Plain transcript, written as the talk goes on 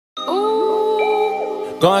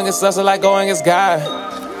Going against us like going against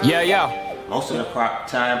God. Yeah, yeah. Most of the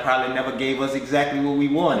time probably never gave us exactly what we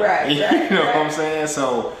wanted. Right, you right, know right. what I'm saying?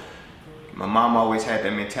 So my mom always had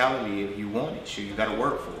that mentality: if you want it, sure, you gotta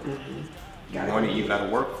work for it. You want it, you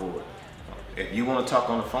gotta work for it. If you want to talk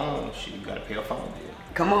on the phone, sure, you gotta pay a phone bill.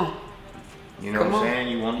 Come on. You know what I'm saying?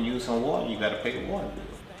 You want to use some water, you gotta pay the water bill.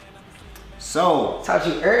 So Taught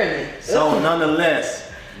you early. So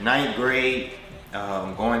nonetheless, 9th grade,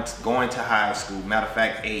 going to high school. Matter of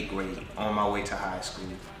fact, 8th grade, on my way to high school.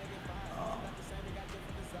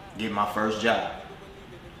 Get my first job.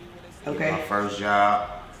 Okay. Get my first job,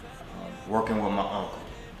 working with my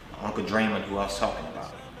Uncle Tramon, who I was talking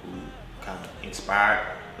about, who kind of inspired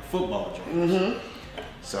the football dreams.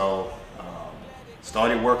 So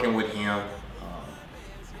started working with him.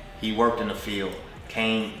 He worked in the field,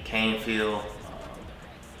 cane field.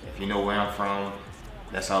 If you know where I'm from,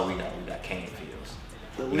 that's all we got. We got cane fields.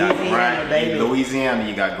 Louisiana,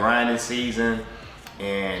 you got grinding season,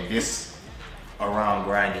 and this around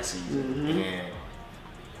grinding season. And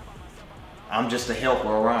I'm just a helper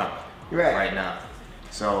around right now.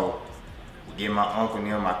 So get my uncle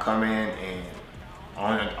and them, I come in, and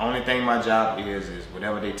only thing my job is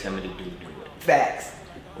whatever they tell me to do it. Facts.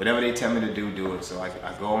 Whatever they tell me to do it. So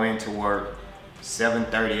I go into work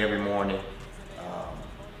 7:30 every morning,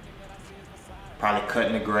 probably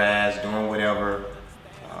cutting the grass, doing whatever,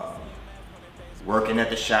 working at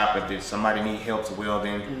the shop. If somebody need help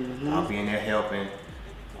welding, I'll be in there helping.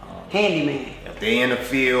 Handyman. If they in the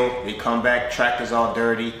field, they come back, tractors all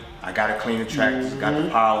dirty, I gotta clean the tractors, got to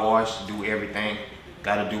power wash, do everything,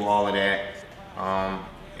 gotta do all of that,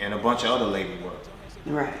 and a bunch of other labor work.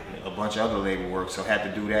 Right. A bunch of other labor work, so had to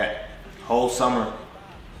do that whole summer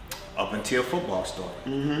up until football started.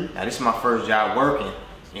 Now this is my first job working,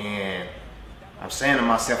 and I'm saying to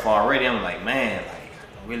myself already, I'm like, man, like,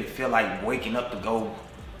 I really feel like waking up to go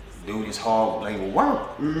do this hard labor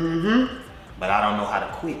work. But I don't know how to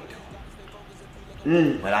quit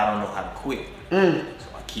though. But I don't know how to quit. So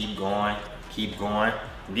I keep going.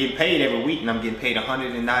 I'm getting paid every week, and I'm getting paid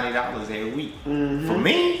 $190 every week. For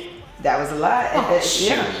me, that was a lot. Oh,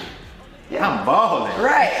 shit. Yeah. I'm balling.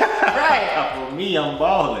 Right, right. For me, I'm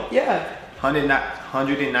balling. Yeah.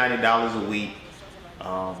 $190 a week.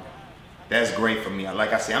 That's great for me.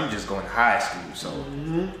 Like I said, I'm just going to high school, so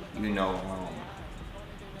you know,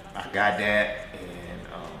 I got that and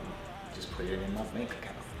just put it in my bank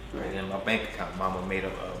account. Put it in my bank account. Mama made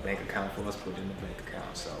a bank account for us, put it in the bank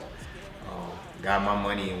account. So got my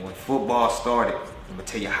money, and when football started, I'm gonna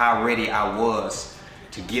tell you how ready I was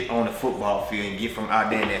to get on the football field and get from out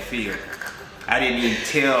there in that field. I didn't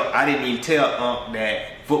even tell Unc that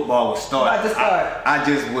football was starting. I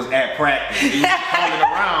just was at practice. He was calling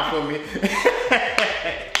around for me.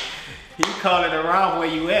 He calling around, where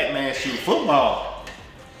you at, man? Shoot, football.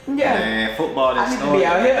 Yeah. Man, football is starting.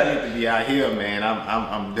 I need to be out here, man.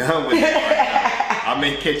 I'm done with it right now. I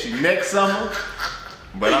may catch you next summer,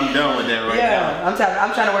 but I'm done with that right now. I'm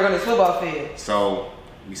trying to work on this football field. So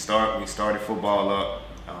we started football up,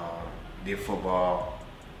 did football,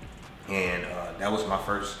 and that was my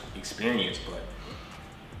first experience. But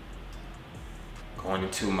going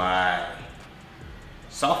into my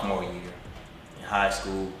sophomore year in high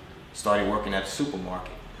school, started working at the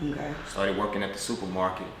supermarket. Started working at the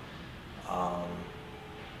supermarket, at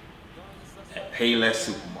Payless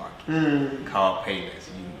Supermarket, called Payless.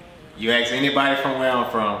 You ask anybody from where I'm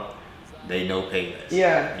from, they know Payless.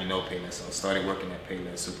 Yeah. You know Payless. So I started working at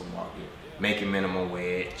Payless Supermarket, making minimum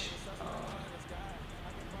wage,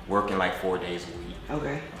 working like 4 days a week.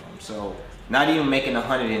 Okay. So not even making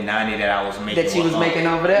 $190 that I was making. That you was making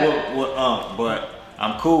over there? But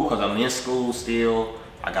I'm cool because I'm in school still.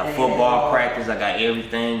 I got football practice, I got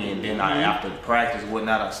everything, and then after the practice and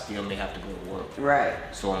whatnot, I still may have to go to work. Right.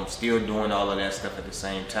 So I'm still doing all of that stuff at the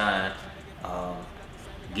same time.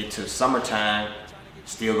 Get to summertime,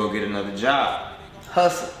 still go get another job.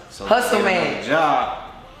 Hustle. So Hustle, man. Another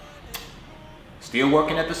job. Still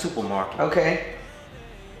working at the supermarket. Okay.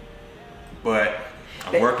 But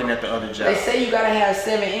I'm working at the other job. They say you gotta have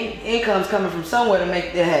 7 incomes coming from somewhere to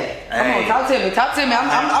make the Come on, talk to me. Talk to me.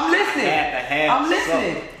 I'm listening. I'm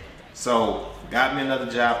listening. So got me another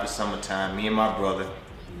job for summertime. Me and my brother,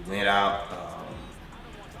 we went out.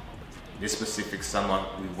 This specific summer,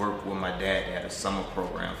 we worked with my dad. They had a summer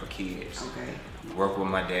program for kids. Okay. We worked with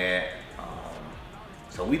my dad.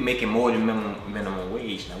 So we making more than minimum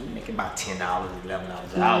wage now. We making about $10,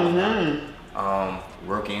 $11 an hour now.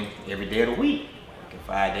 Working every day of the week.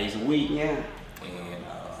 5 days a week. Yeah. And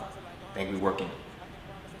I think we're working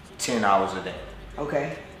 10 hours a day.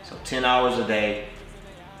 Okay. So 10 hours a day,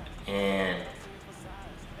 and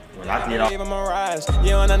Well, I did all.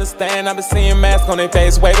 You don't understand, I been seeing masks on their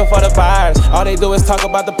face way before the virus. All they do is talk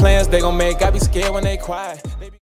about the plans they gon' make. I be scared when they quiet.